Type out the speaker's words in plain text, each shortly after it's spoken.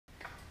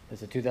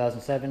This is a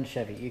 2007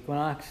 Chevy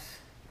Equinox.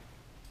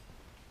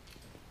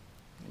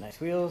 Nice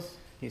wheels,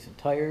 decent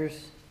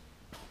tires.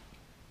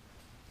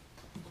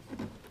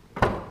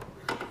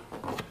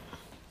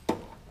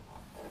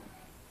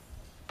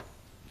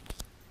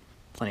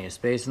 Plenty of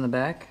space in the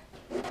back.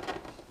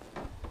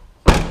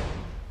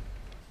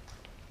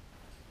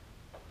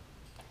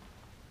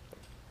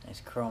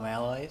 Nice chrome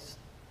alloys,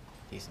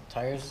 decent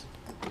tires.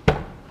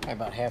 Got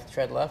about half the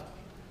tread left.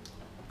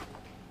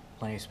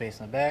 Plenty of space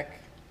in the back.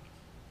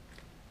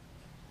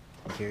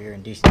 Interior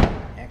in decent,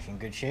 actually in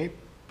good shape.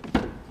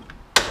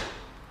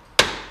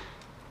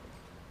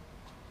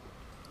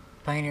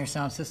 Pioneer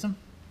sound system,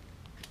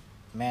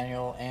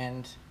 manual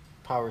and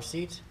power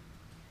seat,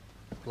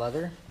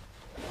 leather.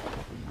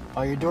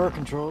 All your door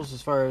controls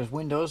as far as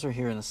windows are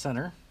here in the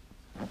center.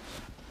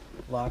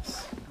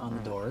 Locks on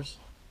the doors.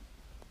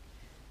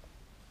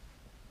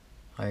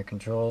 All your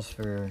controls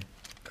for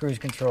cruise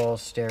control,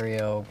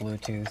 stereo,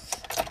 Bluetooth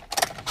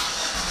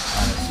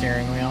on the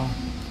steering wheel.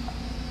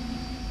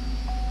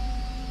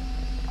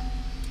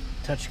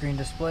 Touchscreen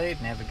display,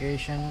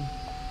 navigation,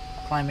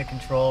 climate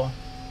control.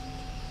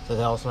 So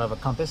they also have a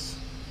compass,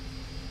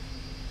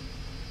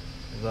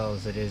 as well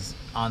as it is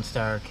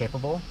OnStar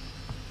capable.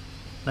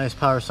 Nice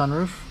power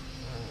sunroof.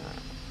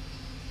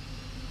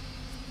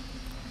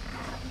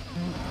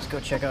 Let's go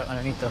check out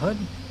underneath the hood.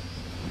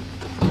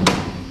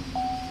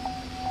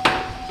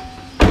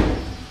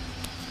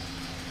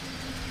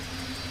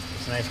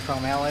 It's nice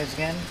chrome alloys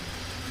again.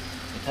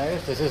 The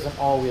tires. This is an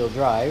all-wheel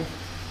drive.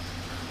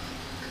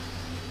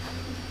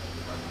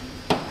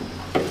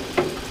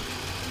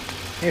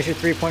 Here's your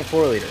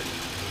 3.4 liter.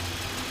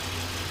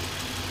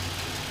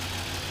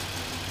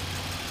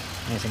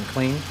 Nice and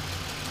clean.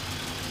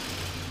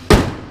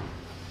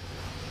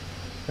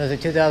 There's a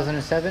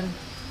 2007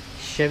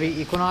 Chevy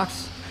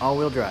Equinox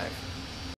all-wheel drive.